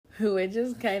we were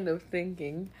just kind of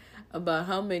thinking about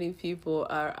how many people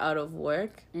are out of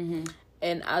work. Mm-hmm.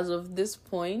 And as of this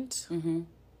point, Mm-hmm.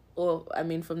 or I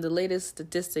mean, from the latest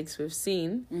statistics we've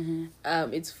seen,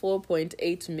 Mm-hmm. it's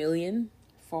 4.8 million.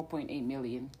 4.8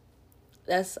 million.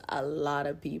 That's a lot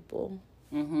of people.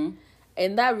 Mm-hmm.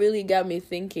 And that really got me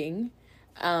thinking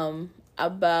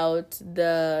about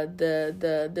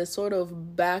the sort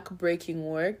of back-breaking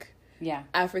work Yeah.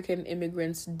 African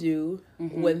immigrants do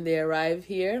Mm-hmm. when they arrive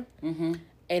here, Mm-hmm.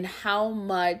 and how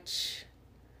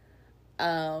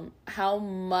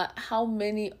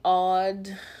many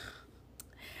odd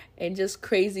and just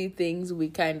crazy things we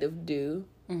kind of do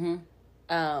Mm-hmm.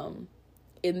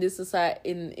 in this society,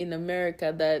 in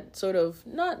America, that sort of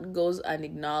not goes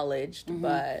unacknowledged,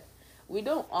 but we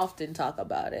don't often talk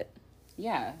about it.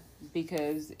 Yeah,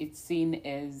 because it's seen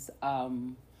as,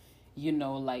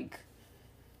 like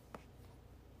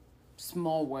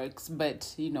small works,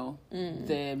 but,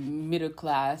 the middle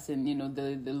class and,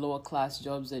 the lower class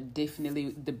jobs are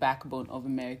definitely the backbone of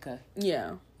America.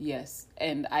 Yeah. Yes.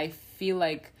 And I feel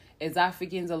like as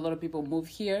Africans, a lot of people move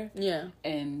here. Yeah.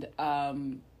 And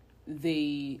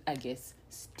they, I guess,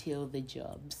 steal the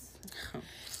jobs.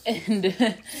 And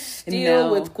Steal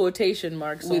now, with quotation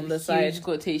marks on the side. huge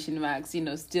quotation marks,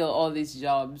 steal all these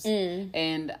jobs.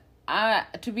 And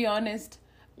to be honest,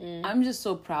 I'm just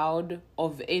so proud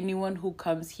of anyone who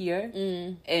comes here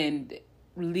and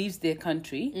leaves their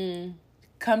country,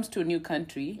 comes to a new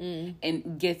country,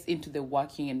 and gets into the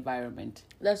working environment.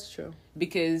 That's true.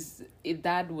 Because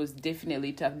that was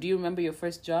definitely tough. Do you remember your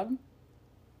first job?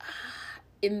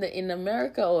 In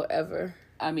America or ever?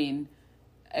 I mean,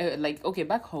 okay,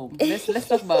 back home. Let's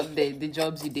talk about the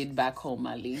jobs you did back home,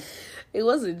 Ali. It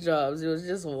wasn't jobs. It was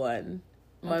just one.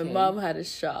 My mom had a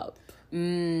shop.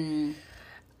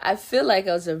 I feel like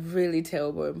I was a really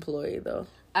terrible employee, though.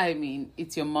 I mean,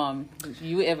 it's your mom.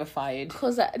 You ever fired?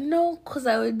 Cause I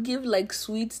would give like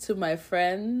sweets to my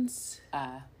friends.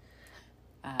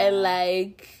 And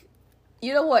like,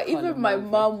 you know what? Even my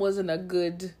mom wasn't a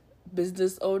good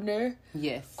business owner.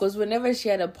 Yes. Because whenever she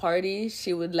had a party,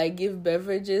 she would like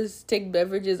take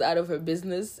beverages out of her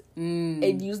business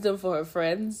and use them for her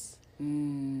friends. So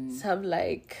I'm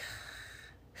like,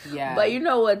 yeah. But you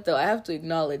know what though? I have to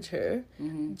acknowledge her,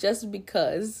 just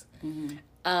because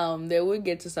there would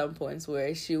get to some points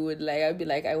where she would I'd be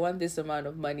like, I want this amount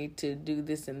of money to do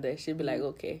this and that. She'd be like,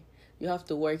 okay, you have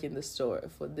to work in the store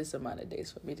for this amount of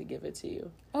days for me to give it to you.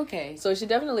 Okay. So she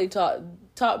definitely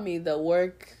taught me the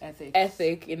work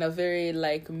ethic in a very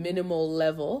minimal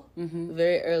level,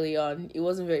 very early on. It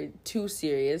wasn't very too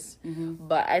serious,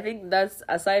 but I think that's,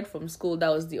 aside from school, that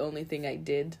was the only thing I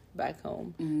did back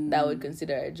home that I would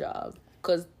consider a job.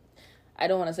 Because I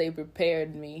don't want to say it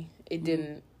prepared me. It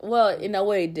didn't. Well, in a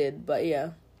way it did, but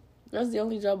yeah. That's the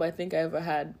only job I think I ever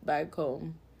had back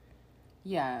home.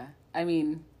 Yeah. I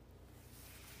mean,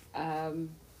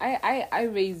 I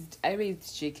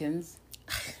raised chickens.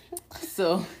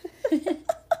 So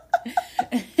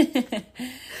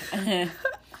I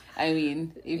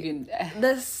mean, even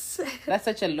that's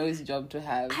such a Loise job to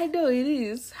have. I know it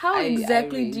is. How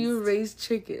exactly do you raise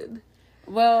chicken?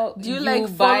 Well, do you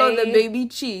follow the baby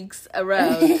cheeks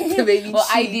around? The baby cheeks?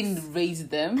 I didn't raise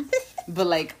them, but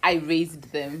I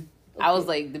raised them. Okay. I was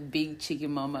like the big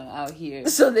chicken mama out here.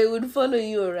 So they would follow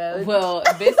you around? Well,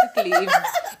 basically,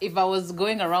 if I was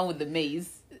going around with the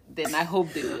maze, then I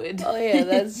hope they would. Oh yeah,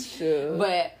 that's true.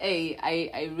 But hey,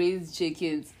 I raised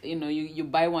chickens. You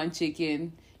buy one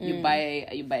chicken. You buy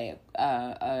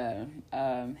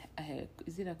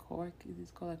is it a cork? Is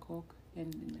it called a cork?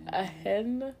 A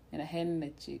hen? And a hen and a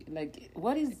chick.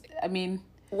 What is? I mean,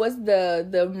 what's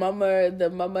the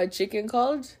mama chicken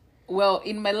called? Well,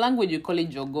 in my language, you call it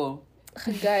jogo.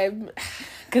 Guy,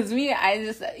 because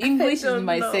English is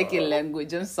my second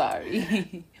language. I'm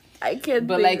sorry. I can't.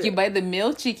 But you buy the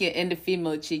male chicken and the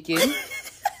female chicken,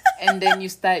 and then you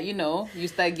start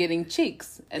getting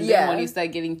chicks, and then when you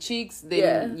start getting chicks,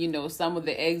 then some of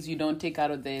the eggs you don't take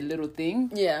out of the little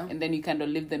thing, and then you kind of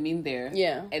leave them in there,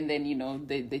 and then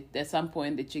they at some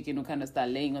point the chicken will kind of start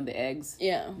laying on the eggs,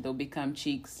 they'll become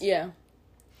chicks,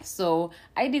 So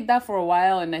I did that for a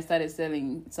while, and I started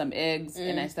selling some eggs,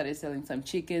 and I started selling some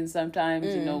chickens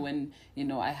sometimes, when,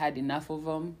 I had enough of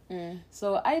them.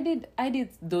 So I did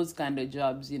those kind of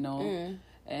jobs,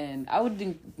 and I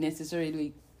wouldn't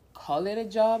necessarily call it a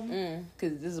job,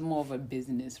 because this is more of a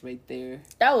business right there.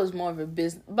 That was more of a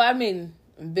business, but I mean,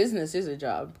 business is a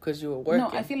job because you were working. No,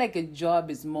 I feel like a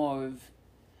job is more of,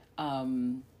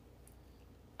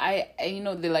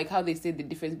 they like how they say the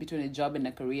difference between a job and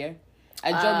a career.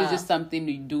 A job is just something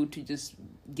you do to just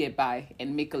get by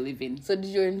and make a living. So did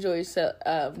you enjoy yourself?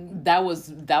 That was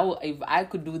if I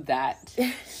could do that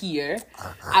here,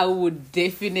 I would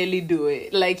definitely do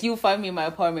it. Like, you find me in my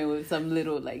apartment with some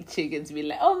little like chickens, be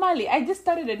like, "Oh, Mali, I just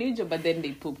started a new job," but then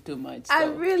they poop too much. So. I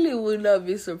really would not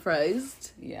be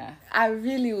surprised. Yeah, I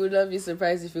really would not be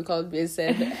surprised if you called me and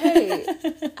said, "Hey,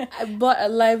 I bought a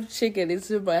live chicken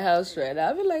into my house right now."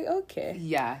 I'd be like, "Okay,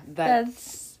 yeah, that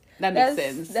makes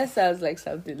sense. That sounds like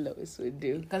something Lois would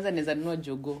do." Because then there's a no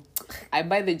jogo. I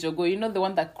buy the jogo, you know, the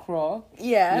one that crawl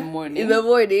in the morning. In the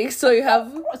morning, so you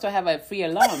have... So I have a free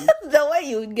alarm. The way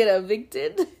you would get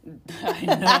evicted. I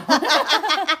know.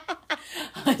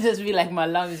 I just feel like my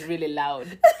alarm is really loud.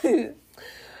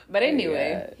 But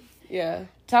anyway. Yeah.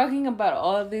 Talking about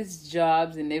all these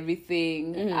jobs and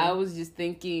everything, I was just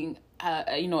thinking...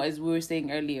 as we were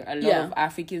saying earlier, a lot of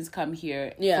Africans come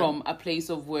here from a place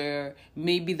of where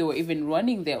maybe they were even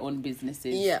running their own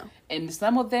businesses. Yeah. And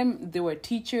some of them, they were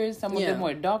teachers. Some of them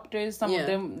were doctors. Some of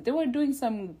them, they were doing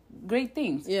some great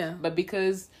things. Yeah. But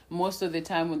because most of the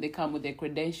time when they come with their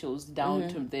credentials down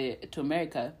to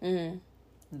America,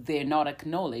 they're not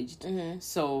acknowledged.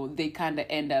 So they kind of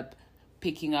end up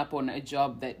picking up on a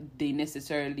job that they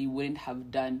necessarily wouldn't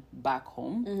have done back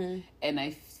home. And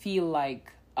I feel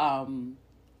like...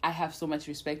 I have so much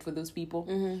respect for those people,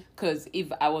 because if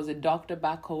I was a doctor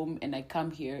back home and I come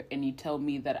here and you tell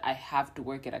me that I have to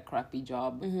work at a crappy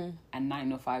job, a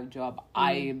 9-to-5 job,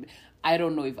 I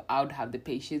don't know if I would have the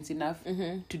patience enough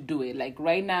to do it. Like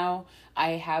right now,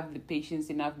 I have the patience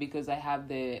enough because I have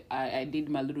I did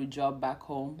my little job back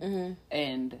home,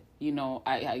 and you know,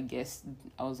 I guess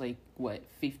I was like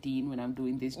 15 when I'm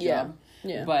doing this job.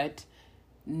 Yeah. But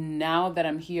now that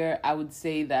I'm here, I would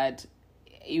say that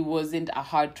it wasn't a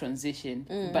hard transition,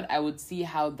 but I would see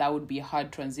how that would be a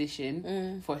hard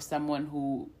transition for someone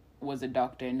who was a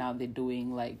doctor and now they're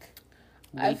doing like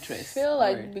waitress. I feel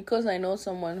like because I know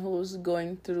someone who's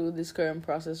going through this current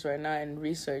process right now and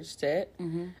researched it,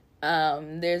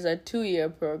 there's a 2-year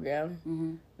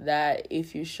program that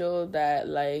if you show that,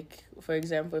 like, for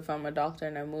example, if I'm a doctor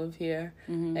and I move here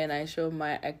and I show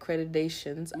my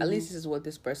accreditations, at least this is what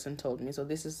this person told me, so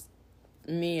this is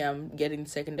me, I'm getting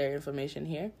secondary information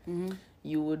here.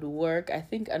 You would work, I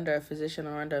think, under a physician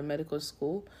or under a medical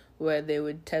school where they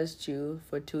would test you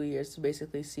for 2 years to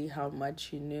basically see how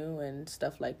much you knew and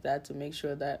stuff like that, to make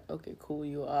sure that, okay, cool,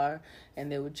 you are,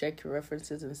 and they would check your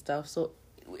references and stuff. So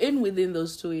within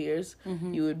those 2 years,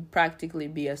 you would practically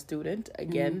be a student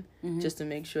again, just to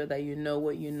make sure that you know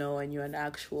what you know and you're an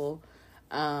actual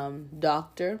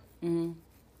doctor.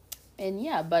 And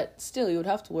yeah, but still, you would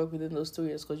have to work within those 2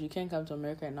 years, because you can't come to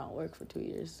America and not work for 2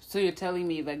 years. So you're telling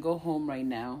me if I go home right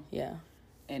now,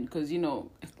 and because, you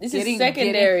know, this is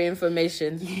secondary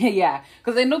information. Yeah,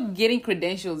 because I know getting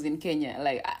credentials in Kenya,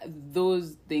 like,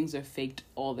 those things are faked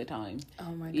all the time.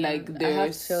 Oh my God. Like,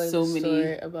 there's so many.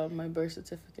 Story about my birth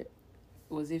certificate.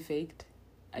 Was it faked?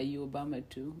 Are you Obama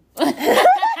too?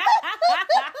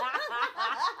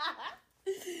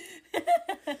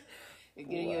 You're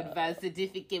getting your advanced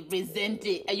certificate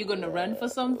presented. Are you going to run for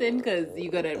something? Because you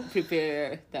got to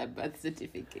prepare that birth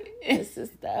certificate. My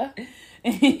sister.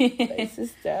 My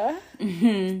sister.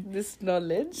 This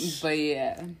knowledge. But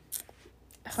yeah.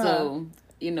 So,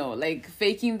 you know, like,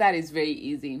 faking that is very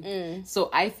easy. So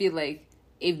I feel like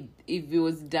if it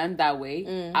was done that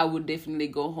way, I would definitely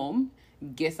go home,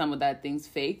 get some of that things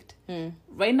faked.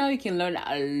 Right now, you can learn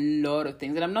a lot of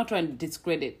things. And I'm not trying to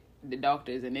discredit the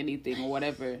doctors and anything or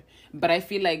whatever, but I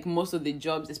feel like most of the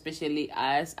jobs, especially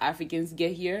as Africans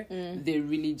get here, they're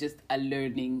really just a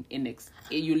learning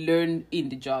you learn in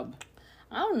the job.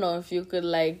 I don't know if you could,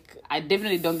 like, I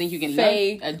definitely don't think you can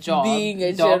learn a job being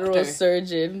a general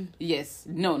surgeon. Yes.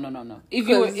 No. If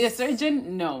you were a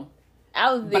surgeon, no.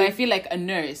 But I feel like a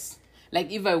nurse. Like,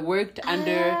 if I worked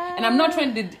under, and I'm not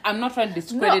trying to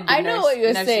discredit the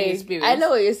nursing experience. I know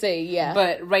what you're saying, yeah.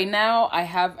 But right now, I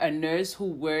have a nurse who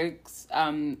works,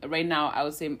 right now, I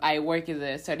would say I work as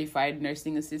a certified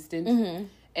nursing assistant.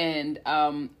 And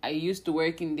I used to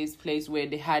work in this place where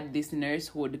they had this nurse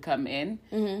who would come in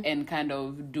and kind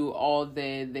of do all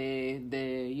the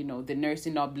you know, the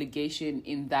nursing obligation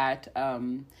in that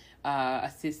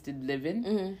assisted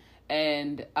living.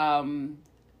 And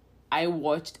I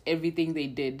watched everything they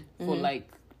did for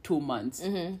like 2 months,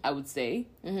 I would say.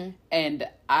 And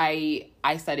I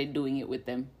started doing it with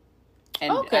them.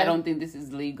 And I don't think this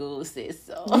is legal, sis.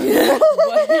 So. But,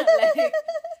 like,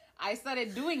 I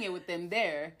started doing it with them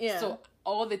there. Yeah. So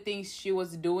all the things she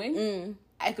was doing,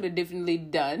 I could have definitely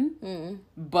done.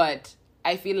 But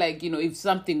I feel like, you know, if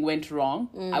something went wrong,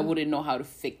 I wouldn't know how to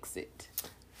fix it.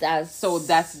 that's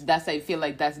I feel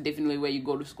like that's definitely where you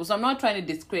go to school. So I'm not trying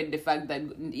to discredit the fact that,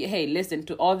 hey, listen,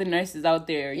 to all the nurses out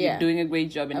there, you're doing a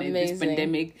great job in this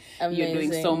pandemic. You're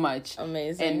doing so much.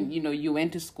 Amazing. And you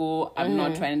went to school. I'm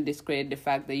not trying to discredit the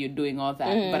fact that you're doing all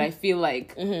that, but I feel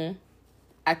like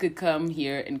I could come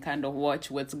here and kind of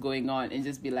watch what's going on and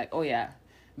just be like, oh yeah,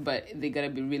 but they gotta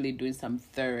be really doing some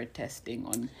thorough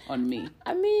testing on me.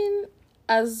 I mean,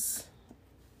 as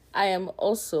I am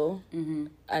also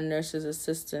a nurse's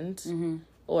assistant,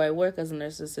 or I work as a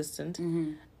nurse's assistant.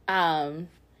 And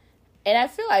I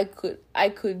feel I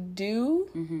could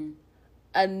do,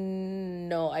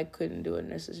 no, I couldn't do a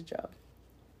nurse's job.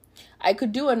 I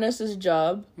could do a nurse's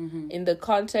job in the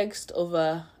context of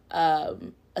a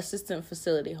assistant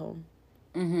facility home.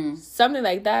 Something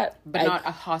like that, but not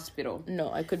a hospital.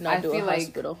 No, I could not do a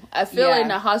hospital. I feel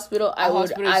in a hospital, I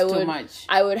would too much.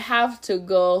 I would have to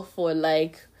go for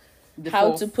like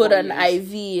how to put an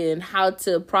IV in, how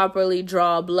to properly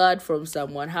draw blood from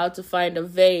someone, how to find a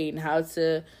vein, how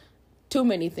to... Too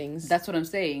many things. That's what I'm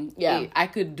saying. Yeah. I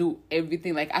could do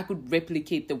everything. Like, I could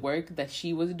replicate the work that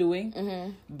she was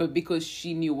doing, but because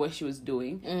she knew what she was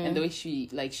doing, and the way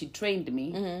she trained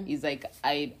me, is like,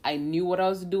 I knew what I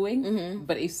was doing,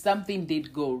 but if something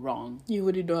did go wrong... You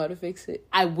wouldn't know how to fix it.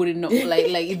 I wouldn't know.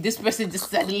 like if this person just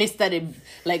suddenly started,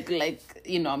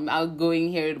 I'm going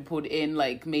here to put in,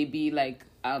 like, maybe, like,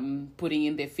 putting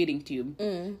in their feeding tube,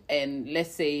 and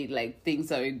let's say, like,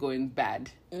 things are going bad,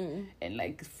 and,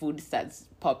 like, food starts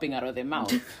popping out of their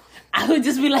mouth. I would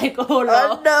just be like, oh, Lord.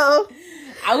 Oh, no.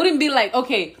 I wouldn't be like,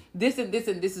 okay, this and this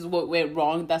and this is what went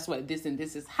wrong. That's why this and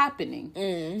this is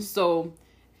happening. So,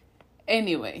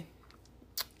 anyway.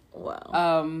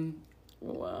 Wow.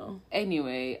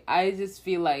 Anyway, I just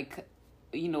feel like,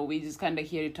 we just kind of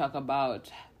here to talk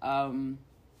about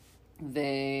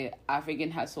the African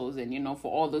hustles, and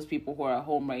for all those people who are at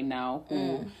home right now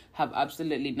who have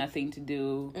absolutely nothing to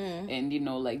do, and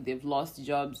like they've lost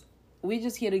jobs. We're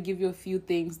just here to give you a few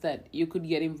things that you could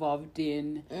get involved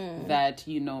in, that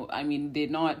I mean,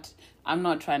 I'm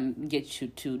not trying to get you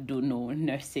to do no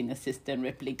nursing assistant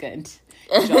replicant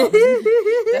jobs.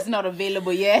 That's not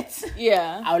available yet.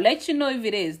 Yeah, I'll let you know if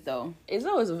it is, though. It's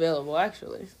always available,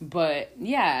 actually. But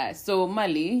yeah, so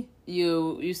Mali,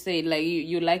 you say like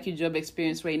you like your job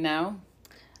experience right now.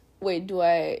 Wait, do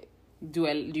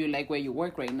you like where you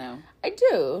work right now? I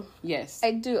do. Yes,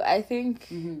 I do. I think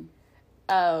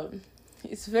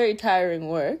it's very tiring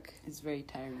work. It's very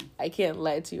tiring. I can't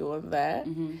lie to you on that.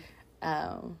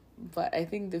 But I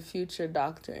think the future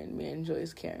doctor in me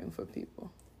enjoys caring for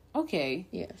people. Okay.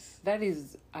 Yes. That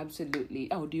is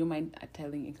absolutely... Oh, do you mind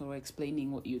telling or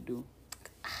explaining what you do?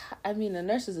 I mean, a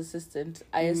nurse's assistant.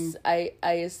 I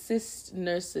assist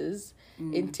nurses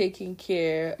in taking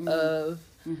care of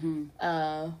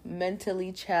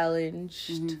mentally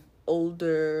challenged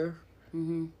older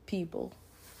people.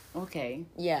 Okay.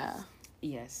 Yeah.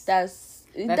 Yes. That's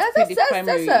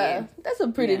a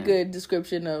pretty good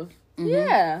description of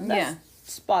that's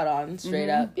spot on, straight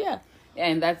up. Yeah.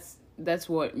 And that's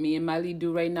what me and Mali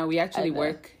do right now. We actually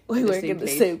work in the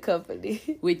same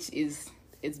company, which is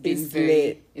it's been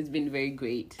very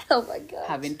great. Oh my god,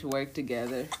 having to work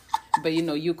together. But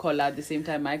you call out the same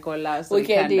time I call out, so we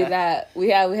can't do that. We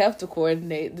have to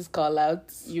coordinate this call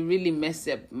outs. You really mess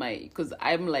up because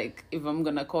I'm like, if I'm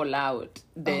gonna call out,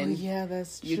 then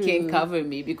that's true. You can't cover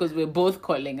me because we're both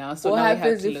calling out. So what now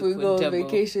happens we have to if we go on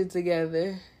vacation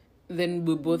together? Then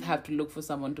we both have to look for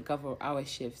someone to cover our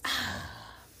shifts.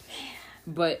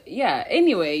 But yeah,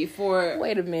 anyway,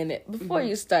 wait a minute. Before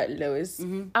you start, Lois,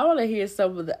 I want to hear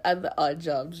some of the other odd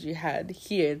jobs you had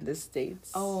here in the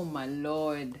States. Oh my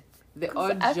Lord. The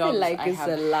odd jobs feel like I it's have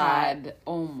a lot. had.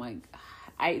 Oh my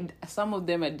God. Some of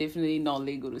them are definitely not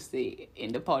legal to say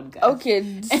in the podcast.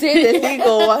 Okay, say the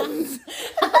legal ones.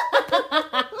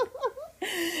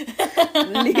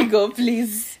 Legal,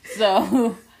 please.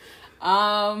 So,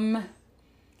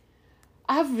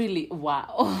 I've really...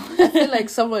 Wow. I feel like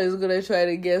someone is going to try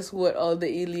to guess what all the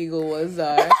illegal ones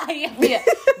are. Yeah.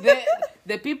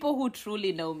 The people who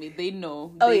truly know me, they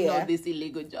know. They know these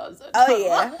illegal jobs.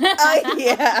 Oh,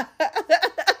 yeah.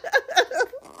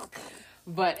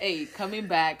 But, hey, coming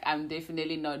back, I'm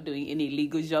definitely not doing any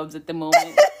illegal jobs at the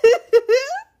moment.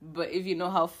 But if you know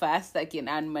how fast I can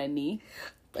earn money...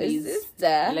 Please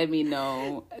let me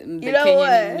know. The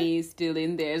Kenyan in me is still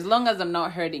in there. As long as I'm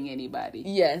not hurting anybody.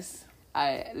 Yes.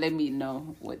 Let me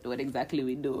know what exactly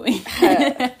we're doing.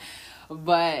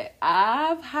 But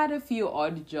I've had a few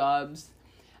odd jobs.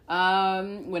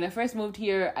 When I first moved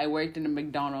here, I worked in a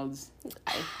McDonald's.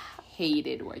 I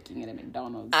hated working in a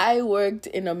McDonald's. I worked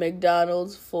in a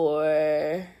McDonald's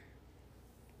for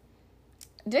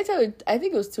Did I tell you? I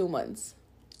think it was 2 months.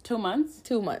 2 months?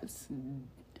 2 months.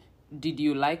 Did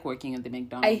you like working at the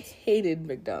McDonald's? I hated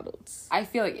McDonald's. I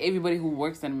feel like everybody who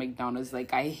works at McDonald's,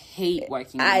 like, I hate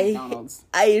working at McDonald's.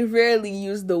 I rarely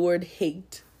use the word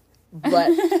hate, but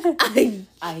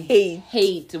I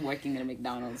hate working at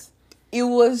McDonald's. It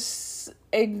was,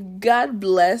 and God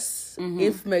bless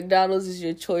if McDonald's is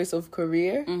your choice of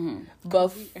career,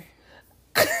 but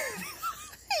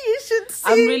you should see.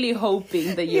 I'm really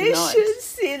hoping that you're not. You should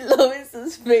see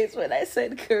Loise's face when I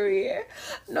said career.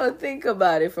 No, think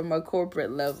about it from a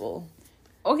corporate level.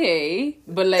 Okay,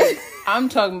 but like I'm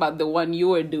talking about the one you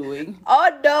were doing.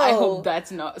 Oh no! I hope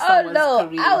that's not someone's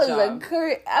career I was job.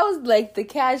 I was like the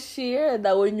cashier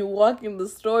that when you walk in the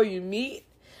store you meet,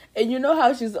 and you know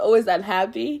how she's always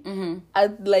unhappy.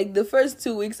 At like the first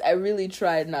 2 weeks, I really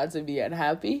tried not to be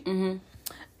unhappy.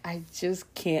 I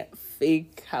just can't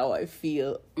fake how I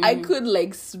feel. I could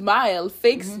like smile,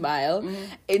 fake smile,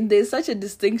 and there's such a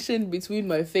distinction between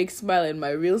my fake smile and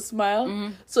my real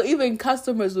smile. So even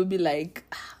customers will be like,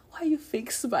 why are you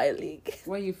fake smiling?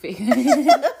 Why are you fake?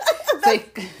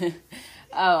 Fake.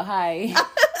 Oh, hi.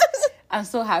 I'm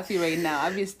so happy right now.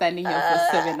 I've been standing here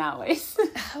for 7 hours.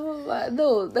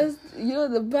 No, that's, you know,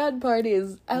 the bad part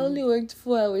is I only worked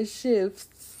 4-hour shifts.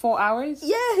 4 hours?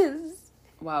 Yes.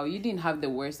 Wow, you didn't have the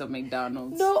worst of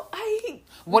McDonald's. No,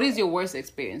 What is your worst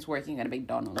experience working at a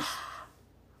McDonald's?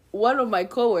 One of my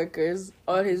coworkers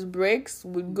on his breaks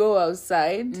would go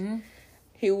outside.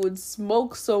 He would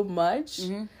smoke so much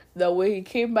that when he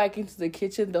came back into the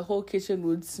kitchen, the whole kitchen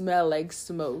would smell like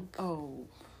smoke. Oh,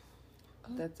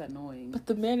 that's annoying. But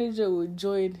the manager would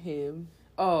join him.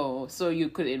 Oh, so you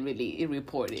couldn't really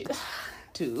report it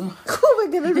to... Who am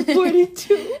I going to report it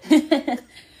to?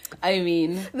 I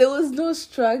mean, there was no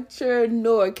structure,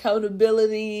 no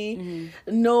accountability,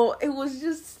 no, it was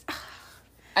just...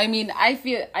 I mean, I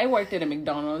feel I worked at a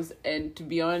McDonald's, and to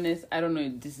be honest, I don't know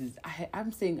if this is...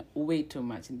 I'm saying way too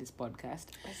much in this podcast.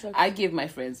 Okay. I give my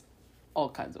friends all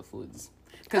kinds of foods.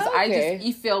 Because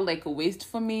it felt like a waste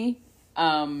for me.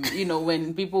 You know,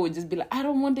 when people would just be like, I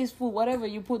don't want this food, whatever,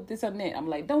 you put this on it. I'm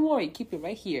like, don't worry, keep it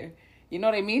right here. You know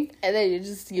what I mean? And then you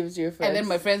just give it to your friends. And then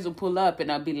my friends will pull up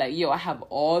and I'll be like, yo, I have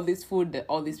all this food that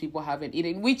all these people haven't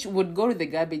eaten, which would go to the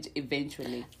garbage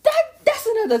eventually. That's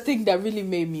another thing that really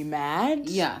made me mad.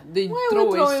 Yeah, they throw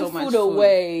away so much food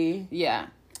away. Yeah.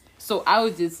 So I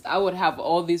would have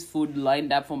all this food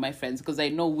lined up for my friends because I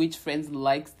know which friends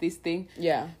likes this thing.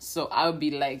 Yeah. So I would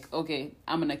be like, okay,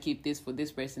 I'm going to keep this for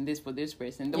this person, this for this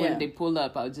person. Then when they pull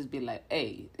up, I'll just be like,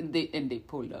 hey, and they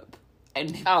pull up. And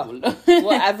they pull up.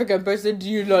 What African person do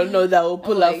you not know that will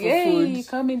pull up for food? Hey,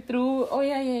 coming through. Oh,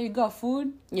 yeah, you got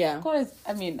food? Yeah. Of course.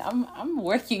 I mean, I'm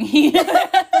working here.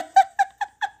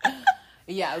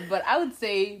 Yeah, but I would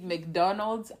say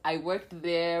McDonald's, I worked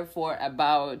there for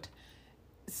about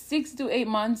 6 to 8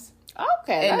 months.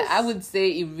 Okay. And I would say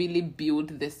it really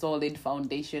built the solid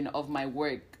foundation of my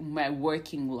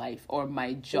working life or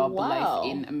my job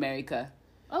life in America.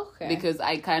 Okay. Because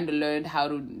I kind of learned how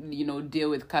to, you know, deal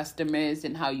with customers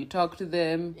and how you talk to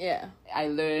them. Yeah. I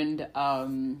learned a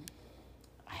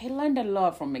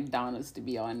lot from McDonald's, to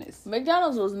be honest.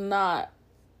 McDonald's was not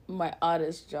my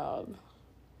oddest job.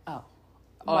 Oh.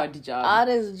 Odd job.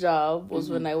 Oddest job was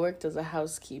when I worked as a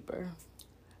housekeeper.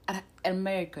 At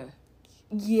America?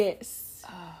 Yes.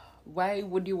 Why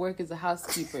would you work as a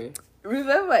housekeeper?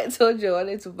 Remember I told you I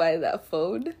wanted to buy that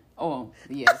phone? Oh,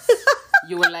 yes.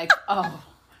 You were like, oh,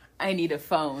 I need a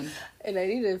phone. And I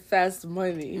needed fast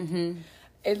money.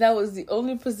 And that was the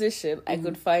only position I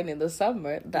could find in the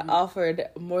summer that offered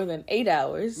more than 8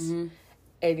 hours. And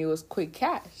it was quick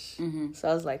cash. So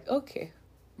I was like, okay,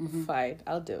 fine,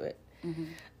 I'll do it.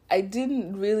 I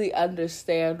didn't really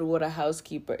understand what a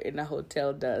housekeeper in a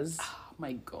hotel does. Oh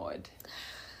my God.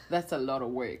 That's a lot of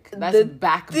work. That's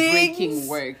back-breaking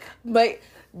work. But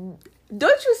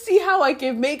don't you see how I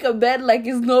can make a bed like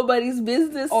it's nobody's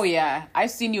business? Oh, yeah. I've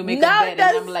seen you make a bed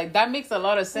and I'm like, that makes a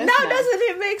lot of sense now. Doesn't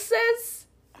it make sense?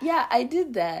 Yeah, I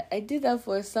did that. I did that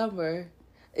for a summer.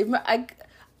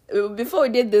 Before we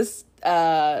did this,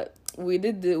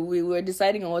 we were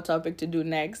deciding on what topic to do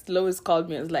next. Lois called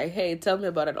me and was like, hey, tell me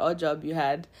about an odd job you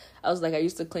had. I was like, I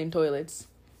used to clean toilets.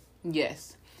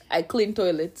 Yes. I clean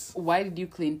toilets. Why did you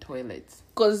clean toilets?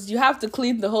 Because you have to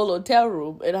clean the whole hotel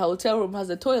room, and a hotel room has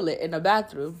a toilet and a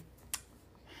bathroom.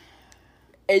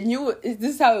 And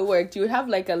this is how it worked. You would have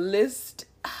like a list.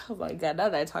 Oh my God, now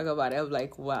that I talk about it, I'm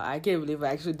like, wow, I can't believe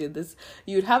I actually did this.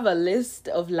 You'd have a list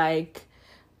of like,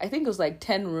 I think it was like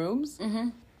 10 rooms.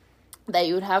 that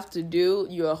you would have to do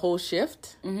your whole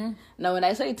shift. Now, when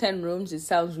I say 10 rooms, it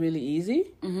sounds really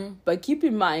easy. But keep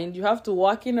in mind, you have to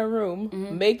walk in a room,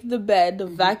 make the bed,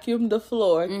 vacuum the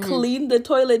floor, clean the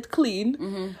toilet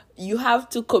clean. You have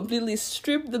to completely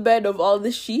strip the bed of all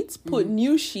the sheets, put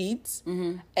new sheets,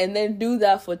 and then do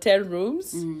that for 10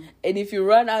 rooms. And if you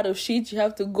run out of sheets, you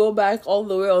have to go back all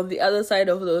the way on the other side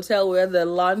of the hotel where the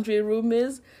laundry room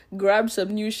is, grab some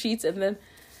new sheets, and then...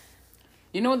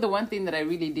 You know, the one thing that I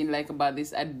really didn't like about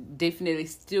this, I definitely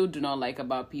still do not like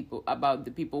about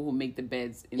the people who make the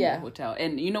beds in the hotel.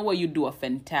 And you know what? You do a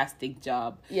fantastic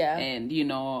job. Yeah. And, you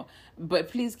know, but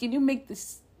please, can you make the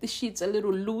sheets a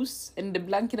little loose and the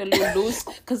blanket a little loose?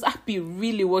 Because I'd be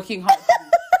really working hard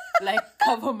to, like,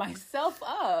 cover myself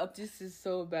up. This is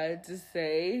so bad to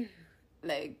say.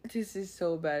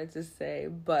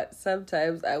 But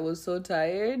sometimes I was so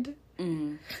tired.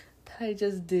 I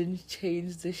just didn't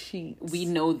change the sheets. We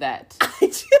know that.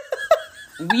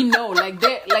 We know,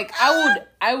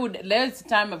 I would. There's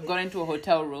time I've gone into a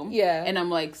hotel room, and I'm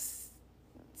like,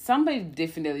 somebody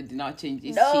definitely did not change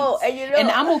these sheets. And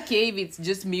I'm okay if it's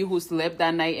just me who slept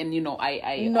that night, and you know,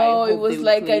 it was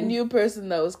like a new person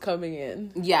that was coming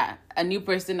in. Yeah, a new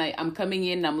person. I'm coming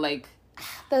in. I'm like,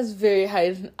 that's very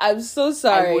high. I'm so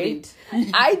sorry. I wouldn't.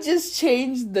 I just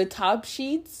changed the top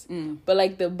sheets, but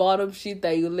like the bottom sheet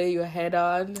that you lay your head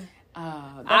on.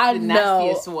 That's the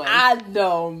nastiest one. I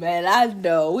know, man. I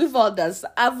know. We've all done.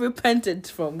 I've repented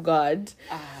from God.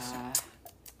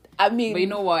 I mean, but you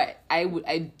know what?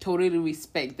 I totally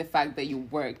respect the fact that you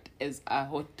worked as a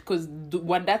because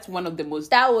that's one of the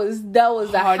most. That was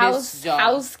a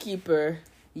housekeeper.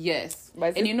 Yes.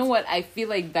 And you know what? I feel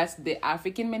like that's the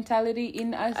African mentality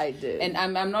in us. I did. And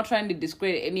I'm not trying to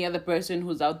discredit any other person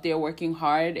who's out there working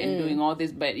hard and doing all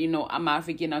this, but you know, I'm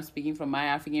African. I'm speaking from my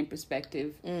African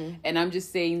perspective. And I'm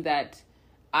just saying that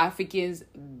Africans,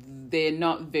 they're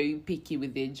not very picky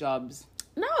with their jobs.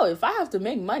 No, if I have to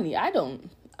make money, I don't.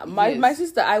 My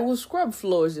sister, I will scrub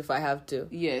floors if I have to.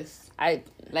 Yes.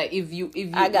 If you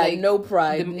I got like, no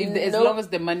pride. As long as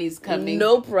the money is coming.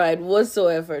 No pride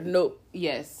whatsoever. No.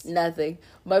 Yes. Nothing.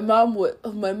 My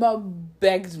mom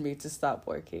begged me to stop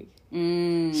working.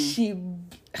 She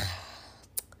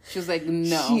was like,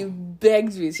 no. She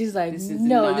begged me. She's like, this is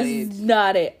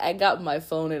not it. I got my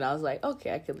phone and I was like,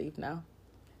 okay, I can leave now.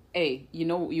 Hey, you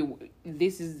know,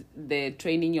 this is the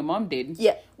training your mom did.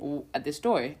 Yeah. At the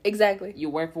store. Exactly. You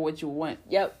work for what you want.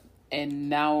 Yep. And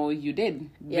now you did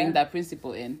bring that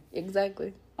principle in.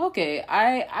 Exactly. Okay,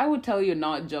 I would tell you an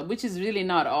odd job, which is really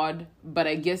not odd, but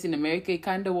I guess in America it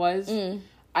kind of was.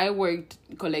 I worked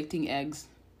collecting eggs.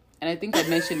 And I think I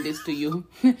mentioned this to you.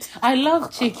 I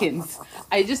love chickens.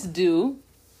 I just do.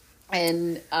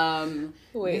 And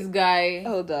this guy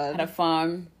had a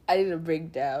farm. I need a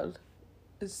breakdown.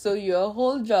 So your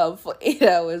whole job for 8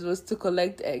 hours was to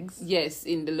collect eggs? Yes,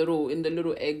 in the little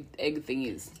egg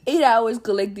thingies. 8 hours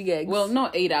collecting eggs? Well,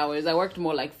 not 8 hours. I worked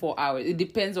more like 4 hours. It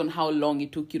depends on how long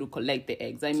it took you to collect the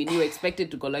eggs. I mean, you were expected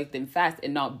to collect them fast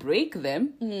and not break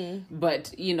them.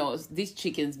 But, you know, these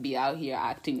chickens be out here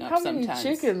acting up sometimes. How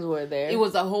many chickens were there? It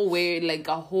was a whole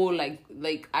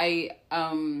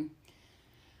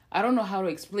I don't know how to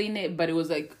explain it, but it was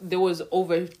like there was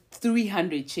over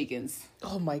 300 chickens.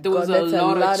 Oh my God, there was a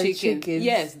lot of chickens.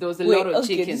 Yes, there was a lot of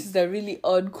chickens. This is a really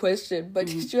odd question, but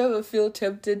did you ever feel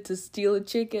tempted to steal a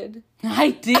chicken?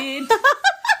 I did.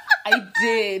 I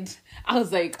did. I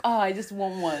was like, oh, I just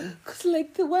want one. Cause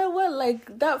like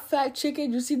like that fat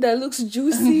chicken you see that looks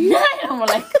juicy. I'm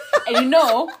like, and you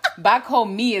know, back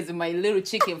home, me as my little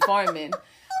chicken farming,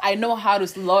 I know how to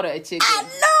slaughter a chicken. I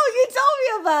know. You told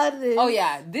me about it. Oh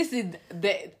yeah, this is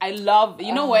I love.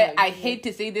 You know what? I hate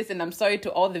to say this, and I'm sorry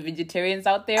to all the vegetarians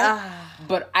out there,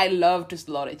 but I love to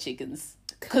slaughter chickens.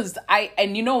 Cause I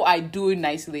do it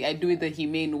nicely. I do it the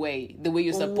humane way, the way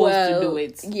you're supposed to do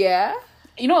it. Yeah.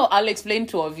 You know, I'll explain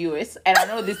to our viewers, and I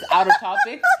know this is out of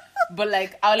topic, but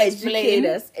like I'll explain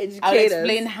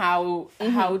how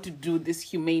to do this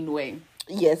humane way.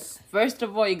 Yes. First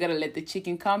of all, you gotta let the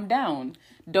chicken calm down.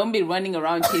 Don't be running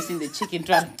around chasing the chicken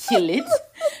trying to kill it.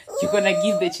 You're gonna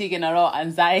give the chicken a raw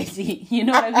anxiety. You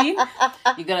know what I mean?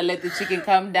 You gotta let the chicken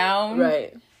calm down.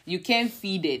 Right. You can't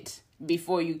feed it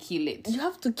before you kill it. You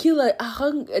have to kill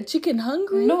a chicken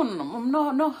hungry? No,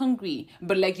 not hungry.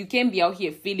 But like you can't be out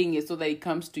here feeding it so that it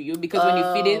comes to you, because when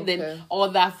you feed it, then all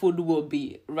that food will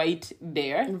be right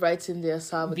there. Right in their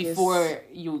esophagus. Before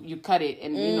you cut it,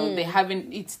 and you know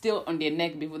it's still on their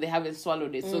neck before they haven't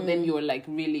swallowed it. So then you're like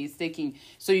really sticking.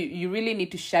 So you really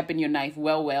need to sharpen your knife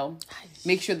well.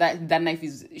 Make sure that knife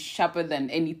is sharper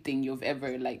than anything you've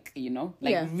ever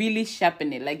really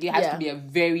sharpen it. Like it has to be a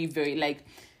very, very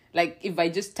Like, if I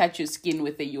just touch your skin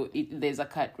with there's a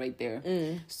cut right there.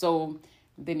 So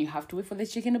then you have to wait for the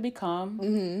chicken to be calm.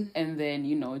 And then,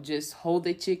 you know, just hold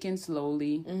the chicken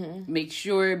slowly. Make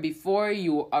sure before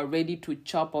you are ready to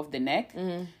chop off the neck,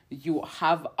 you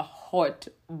have a hot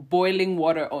boiling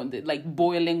water on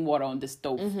the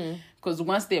stove. Because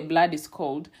once their blood is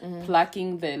cold,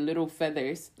 plucking the little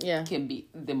feathers can be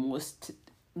the most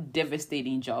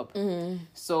devastating job.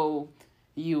 So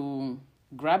you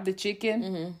grab the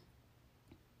chicken,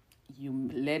 you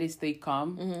let it stay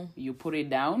calm, you put it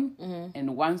down,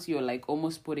 and once you're like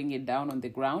almost putting it down on the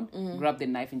ground, grab the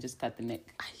knife and just cut the neck.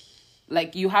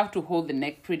 Like, you have to hold the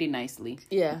neck pretty nicely.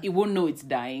 Yeah. It won't know it's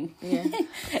dying. Yeah.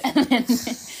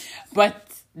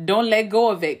 But don't let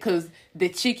go of it, because the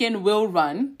chicken will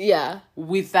run. Yeah.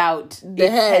 Without the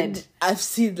head. I've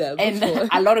seen that before. And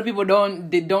a lot of people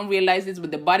don't realize this,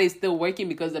 but the body is still working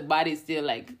because the body is still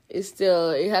like...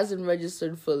 It hasn't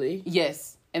registered fully.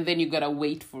 Yes. And then you gotta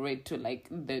wait for it to like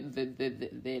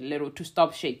the little to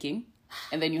stop shaking.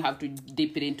 And then you have to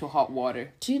dip it into hot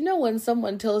water. Do you know when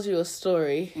someone tells you a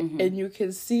story and you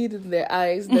can see it in their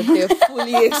eyes that they're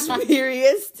fully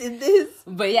experienced in this?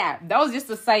 But yeah, that was just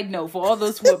a side note for all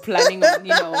those who are planning on,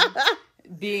 you know,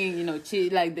 being, you know,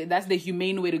 that's the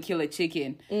humane way to kill a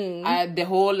chicken. The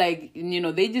whole, like, you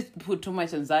know, they just put too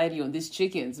much anxiety on these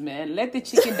chickens, man. Let the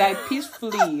chicken die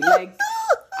peacefully. Like,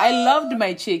 I loved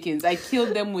my chickens. I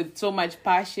killed them with so much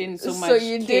passion, so much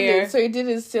care. So you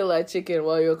didn't steal a chicken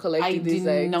while you were collecting these eggs?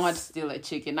 I did not steal a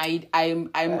chicken.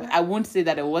 I won't say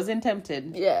that I wasn't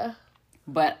tempted. Yeah.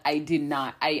 But I did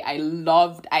not. I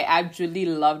actually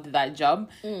loved that job.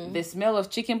 The smell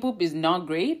of chicken poop is not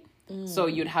great. So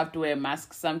you'd have to wear a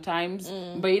mask sometimes.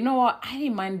 But you know what? I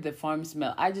didn't mind the farm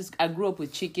smell. I grew up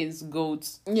with chickens,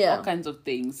 goats, all kinds of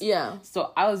things. Yeah.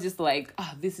 So I was just like,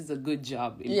 this is a good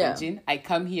job. Imagine. I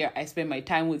come here, I spend my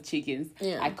time with chickens.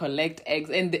 I collect eggs.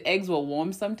 And the eggs were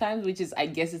warm sometimes, which is, I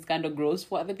guess, it's kind of gross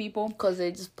for other people. Because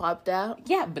they just popped out?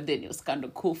 Yeah, but then it was kind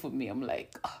of cool for me. I'm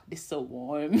like, this is so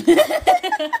warm.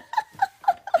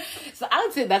 So I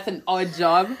would say that's an odd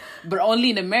job, but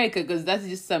only in America, because that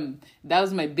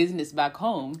was my business back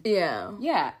home. Yeah.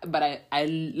 Yeah. But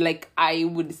I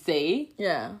would say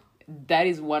that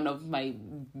is one of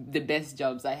the best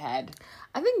jobs I had.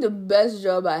 I think the best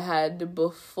job I had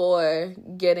before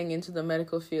getting into the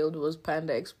medical field was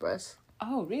Panda Express.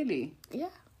 Oh, really? Yeah.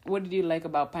 What did you like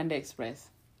about Panda Express?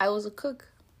 I was a cook.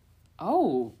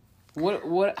 Oh. What?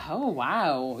 Oh,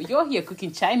 wow. You're here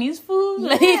cooking Chinese food?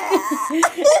 Yeah.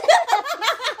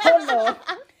 Hold on.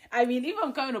 I mean, if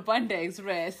I'm coming to Panda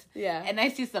Express and I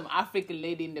see some African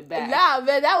lady in the back. Nah,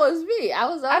 man, that was me.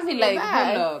 I feel like,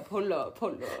 hold up.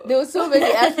 There were so many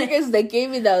Africans that gave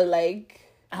me that, like...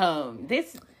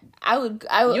 this... You're the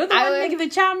one making the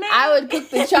chow mein? I would cook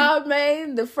the chow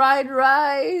mein, the fried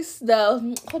rice,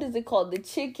 what is it called? The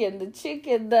chicken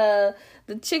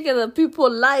that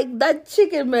people like. That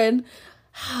chicken, man.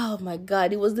 Oh my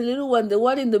God. It was the little one, the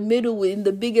one in the middle in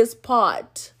the biggest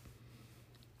pot.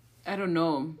 I don't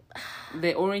know.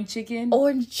 The orange chicken?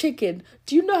 Orange chicken.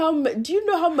 Do you know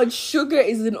how much sugar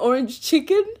is in orange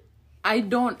chicken? I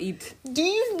don't eat. Do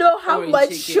you know how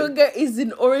much sugar is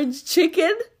in orange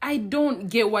chicken? I don't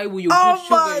get why would you put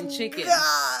sugar in chicken.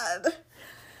 Oh my God.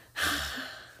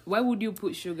 Why would you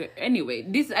put sugar? Anyway,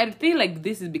 I feel like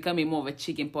this is becoming more of a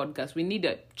chicken podcast. We need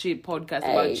a podcast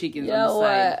about chickens on the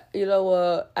side. You know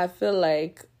what? I feel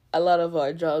like a lot of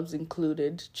our jobs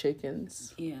included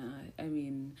chickens. Yeah, I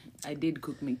mean, I did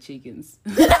cook McChickens.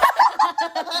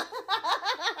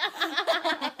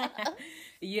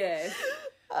 Yes.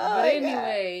 But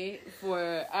anyway,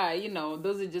 for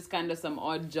those are just kind of some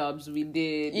odd jobs we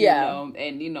did. Yeah.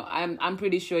 And I'm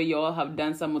pretty sure you all have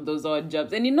done some of those odd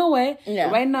jobs. And you know what? Yeah.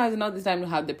 Right now is not the time to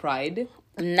have the pride.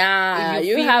 Nah,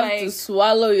 you have to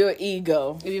swallow your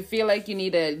ego. If you feel like you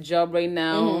need a job right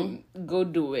now, go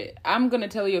do it. I'm gonna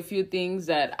tell you a few things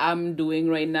that I'm doing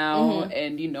right now,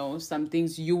 and some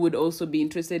things you would also be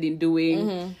interested in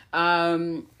doing.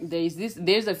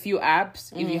 There's a few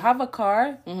apps. If you have a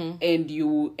car and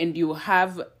you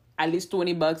have at least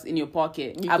 $20 in your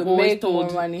pocket, I've always told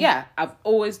more money. Yeah,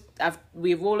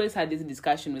 we've always had this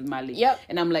discussion with Mali. Yep.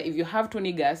 And I'm like, if you have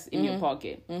 20 gas in your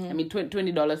pocket, I mean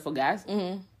 $20 for gas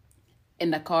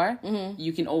in the car,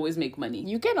 you can always make money.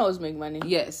 You can always make money.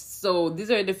 Yes. So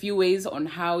these are the few ways on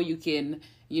how you can,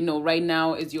 right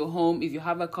now is your home. If you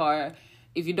have a car,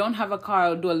 if you don't have a car,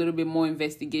 I'll do a little bit more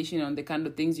investigation on the kind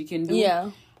of things you can do. Yeah.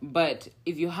 But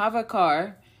if you have a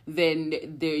car, then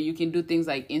there you can do things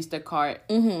like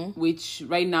Instacart, which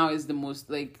right now is the most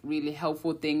really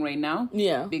helpful thing right now.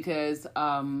 Yeah. Because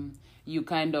you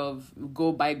kind of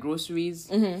go buy groceries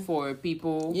for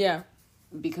people. Yeah.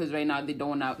 because right now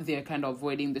they're kind of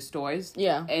avoiding the stores.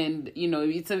 Yeah. And, you know,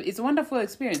 it's a wonderful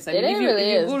experience. I It mean, really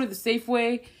if you is. go to the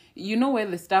Safeway, you know where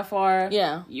the stuff are.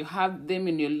 Yeah. You have them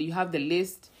you have the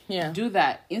list. Yeah. Do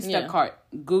that. Instacart.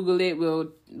 Google it.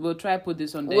 We'll try to put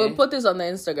this on there. We'll put this on the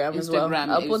Instagram as well.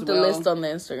 I'll put the list on the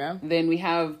Instagram. Then we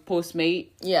have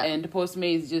Postmate. Yeah. And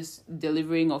Postmate is just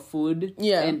delivering of food.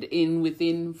 Yeah. And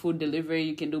within food delivery,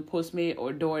 you can do Postmate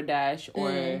or DoorDash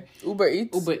or Uber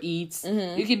Eats.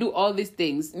 You can do all these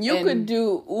things. You could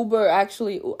do Uber, actual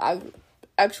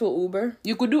Uber.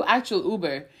 You could do actual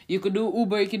Uber. You could do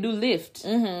Uber. You could do Lyft.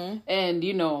 And,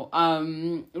 you know,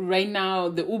 right now,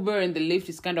 the Uber and the Lyft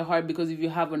is kind of hard because if you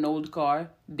have an old car,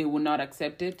 they will not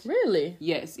accept it. Really?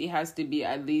 Yes, it has to be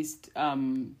at least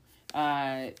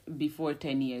before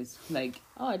 10 years. Like,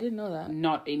 oh, I didn't know that.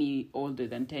 Not any older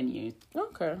than 10 years.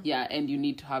 Okay. Yeah, and you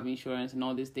need to have insurance and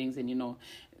all these things. And, you know,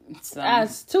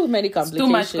 it's too many complications.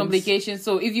 Too much complications.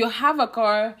 So if you have a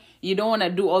car, you don't want to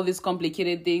do all these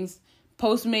complicated things.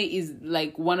 Postmate is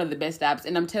like one of the best apps,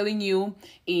 and I'm telling you,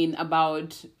 in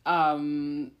about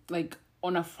like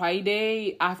on a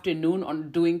Friday afternoon on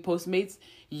doing Postmates,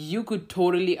 you could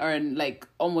totally earn like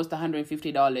almost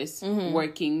 $150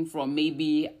 working from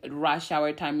maybe rush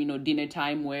hour time, you know, dinner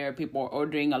time where people are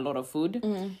ordering a lot of food.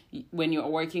 When you're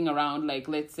working around, like,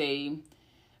 let's say,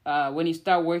 when you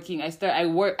start working,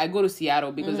 I go to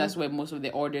Seattle because that's where most of the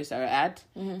orders are at.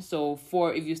 So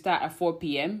if you start at 4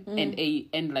 p.m.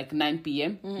 and like 9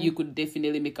 p.m., you could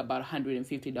definitely make about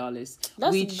 $150.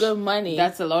 That's good money.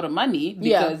 That's a lot of money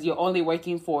because you're only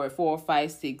working for 4,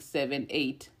 5, 6, 7,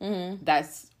 8.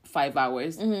 That's 5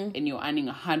 hours and you're earning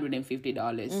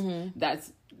 $150.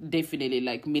 That's definitely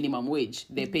like minimum wage.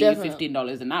 They pay you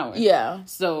 $15 an hour. Yeah.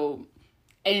 So...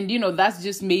 And, you know, that's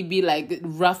just maybe like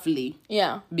roughly.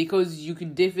 Yeah. Because you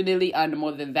could definitely earn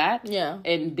more than that. Yeah.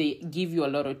 And they give you a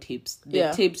lot of tips.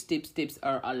 The tips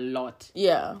are a lot.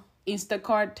 Yeah.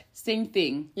 Instacart, same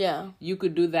thing. Yeah. You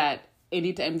could do that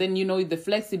anytime. Then, you know, the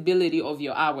flexibility of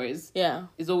your hours. Yeah.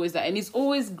 Is always that. And it's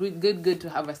always good to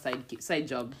have a side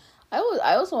job.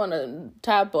 I also want to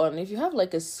tap on, if you have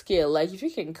like a skill, like if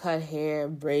you can cut hair,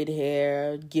 braid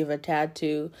hair, give a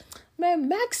tattoo, man,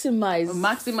 maximize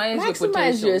your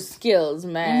potential. Your skills,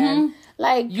 man.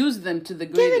 Like, use them to the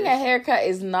greatest. Getting a haircut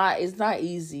is not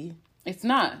easy. It's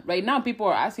not. Right now, people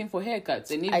are asking for haircuts,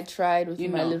 and I tried with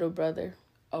my little brother.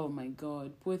 Oh my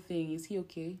God, poor thing. Is he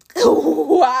okay?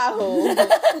 Wow.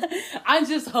 I'm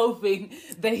just hoping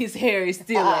that his hair is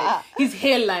still his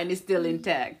hairline is still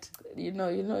intact. You know,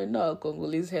 a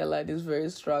Congolese hairline is very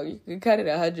strong. You can cut it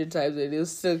 100 times and it'll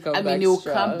still come back. I mean, it'll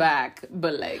come back,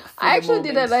 but like I actually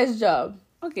did a nice job.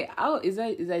 Okay, is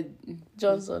that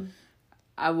Johnson?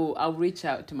 I'll reach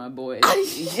out to my boys.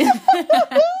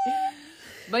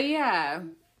 But yeah.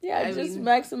 Yeah,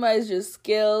 maximize your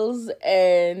skills,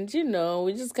 and, you know,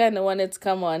 we just kind of wanted to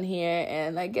come on here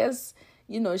and I guess,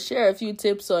 you know, share a few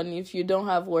tips on if you don't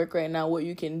have work right now, what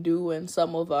you can do, and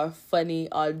some of our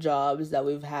funny odd jobs that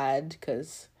we've had,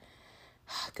 because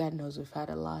God knows we've had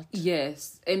a lot.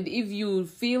 Yes, and if you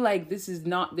feel like this is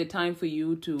not the time for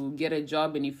you to get a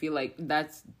job and you feel like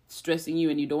that's stressing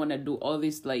you and you don't want to do all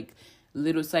these like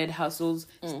little side hustles,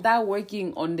 start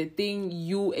working on the thing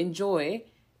you enjoy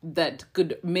that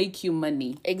could make you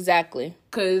money. Exactly.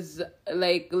 Because,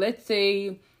 like, let's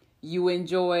say you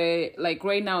enjoy, like,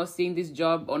 right now, seeing this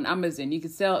job on Amazon. You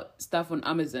could sell stuff on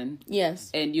Amazon.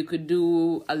 Yes. And you could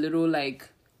do a little, like,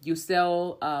 you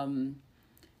sell,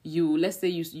 let's say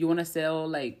you want to sell,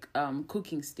 like,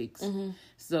 cooking sticks.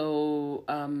 So,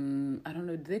 I don't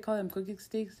know, do they call them cooking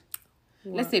sticks?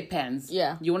 What? Let's say pans.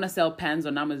 Yeah. You want to sell pans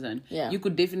on Amazon. Yeah. You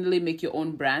could definitely make your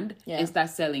own brand and start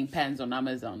selling pans on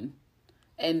Amazon.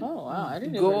 And oh wow, I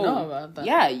didn't even know about that.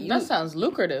 Yeah, that sounds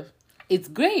lucrative. It's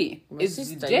great. It's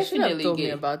definitely you should have told me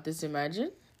about this.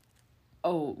 Imagine.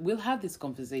 Oh, we'll have this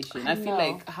conversation. I feel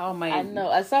like I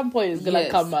know at some point it's gonna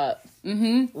come up.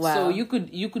 Wow. So you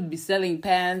could be selling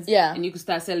pans. Yeah. And you could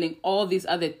start selling all these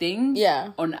other things.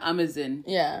 Yeah. On Amazon.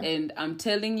 Yeah. And I'm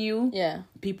telling you. Yeah.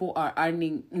 People are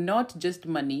earning not just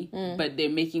money, but they're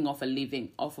making off a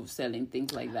living off of selling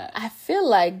things like that. I feel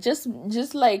like just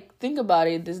like think about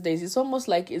it these days. It's almost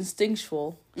like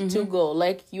instinctual to go.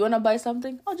 Like, you wanna buy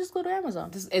something? Oh, just go to Amazon.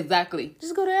 Exactly.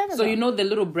 Just go to Amazon. So you know the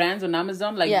little brands on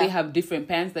Amazon, like they have different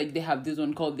pants. Like they have this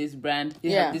one called this brand.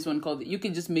 They have this one called. You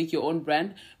can just make your own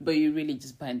brand, but you really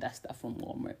just buying that stuff from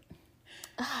Walmart.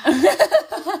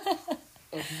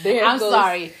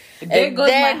 Sorry. There goes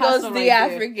the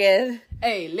African.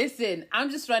 Hey, listen,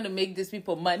 I'm just trying to make these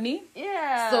people money.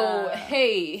 Yeah. So,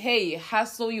 hey,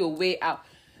 hustle your way out.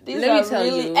 Let me tell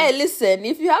you. Hey, listen,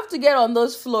 if you have to get on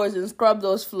those floors and scrub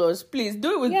those floors, please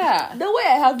do it with... Yeah. The way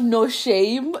I have no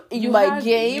shame in my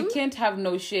game. You can't have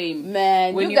no shame.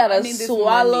 Man, you gotta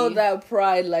swallow that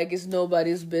pride like it's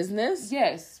nobody's business.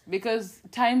 Yes, because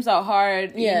times are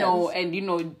hard, you know, and, you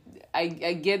know, I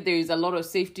get there is a lot of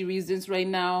safety reasons right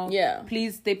now. Yeah.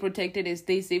 Please stay protected and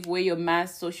stay safe. Wear your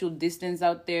mask, social distance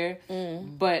out there.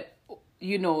 But...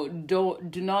 you know,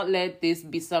 do not let this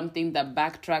be something that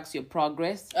backtracks your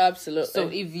progress. Absolutely. So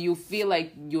if you feel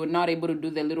like you're not able to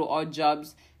do the little odd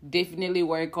jobs, definitely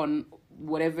work on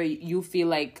whatever you feel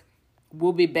like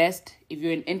will be best. If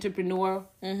you're an entrepreneur,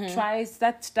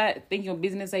 start thinking of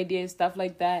business ideas, stuff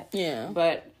like that. Yeah.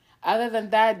 But other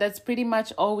than that, that's pretty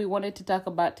much all we wanted to talk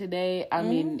about today. I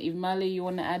mean, if Mali, you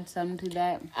want to add something to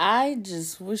that? I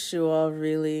just wish you all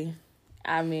really,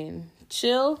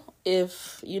 chill.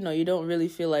 If, you know, you don't really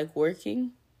feel like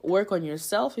working, work on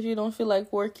yourself. If you don't feel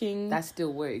like working, that's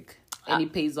still work. And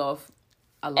it pays off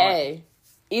a lot. Hey,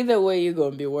 either way, you're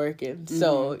going to be working.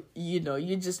 So, you know,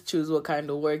 you just choose what kind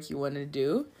of work you want to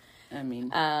do. I mean,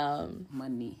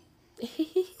 money.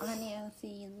 Money, I'll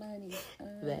see money.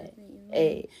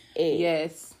 Hey.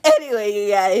 Yes. Anyway,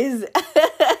 you guys.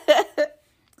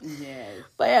 Yes.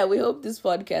 But yeah, we hope this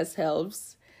podcast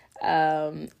helps.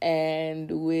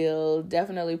 And we'll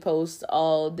definitely post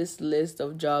all this list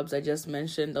of jobs I just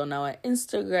mentioned on our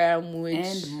Instagram,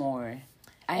 and more.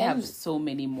 I have so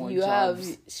many more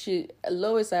jobs.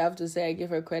 Lois, I have to say, I give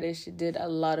her credit. She did a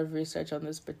lot of research on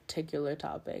this particular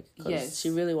topic. Yes, she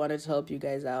really wanted to help you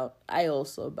guys out. I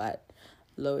also, but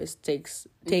Lois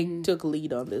took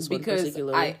lead on this because one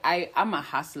particularly. I'm a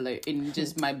hustler in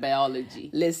just my biology.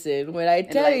 Listen, when I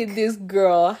tell you this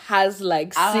girl has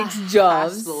like 6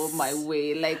 jobs. Hustle my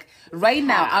way. Like right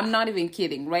now, I'm not even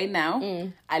kidding. Right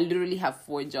now, I literally have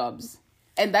 4 jobs.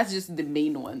 And that's just the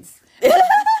main ones.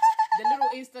 The little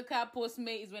Instacart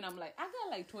Postmate is when I'm like, I got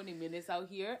like 20 minutes out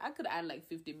here. I could earn like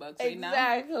 $50 right now.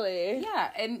 Exactly.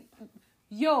 Yeah, and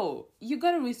yo, you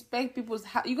gotta respect people's...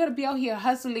 you gotta be out here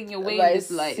hustling your way in this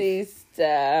life.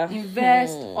 Sister.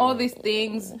 Invest, all these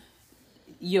things.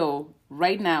 Yo,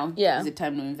 right now is the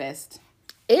time to invest.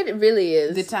 It really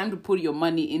is. The time to put your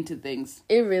money into things.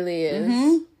 It really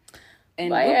is. And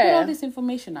we'll put all this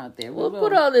information out there. We'll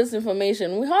put all this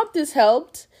information. We hope this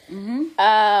helped.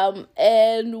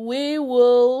 And we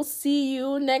will see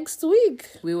you next week.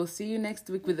 We will see you next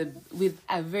week with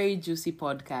a very juicy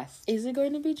podcast. Is it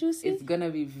going to be juicy? It's gonna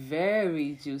be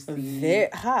very juicy.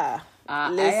 Listen.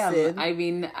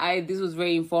 This was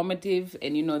very informative,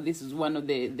 and you know, this is one of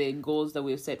the goals that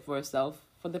we've set for ourselves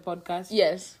for the podcast.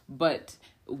 Yes. But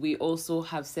we also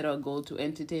have set our goal to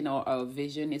entertain. Our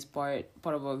vision is part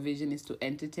of our vision is to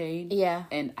entertain. Yeah.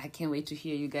 And I can't wait to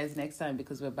hear you guys next time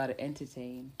because we're about to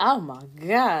entertain. Oh my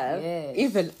God. Yes.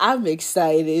 Even I'm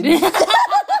excited. Yes.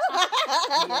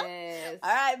 All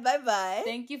right. Bye-bye.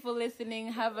 Thank you for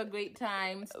listening. Have a great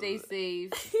time. Stay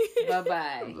safe.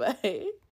 Bye-bye. Bye.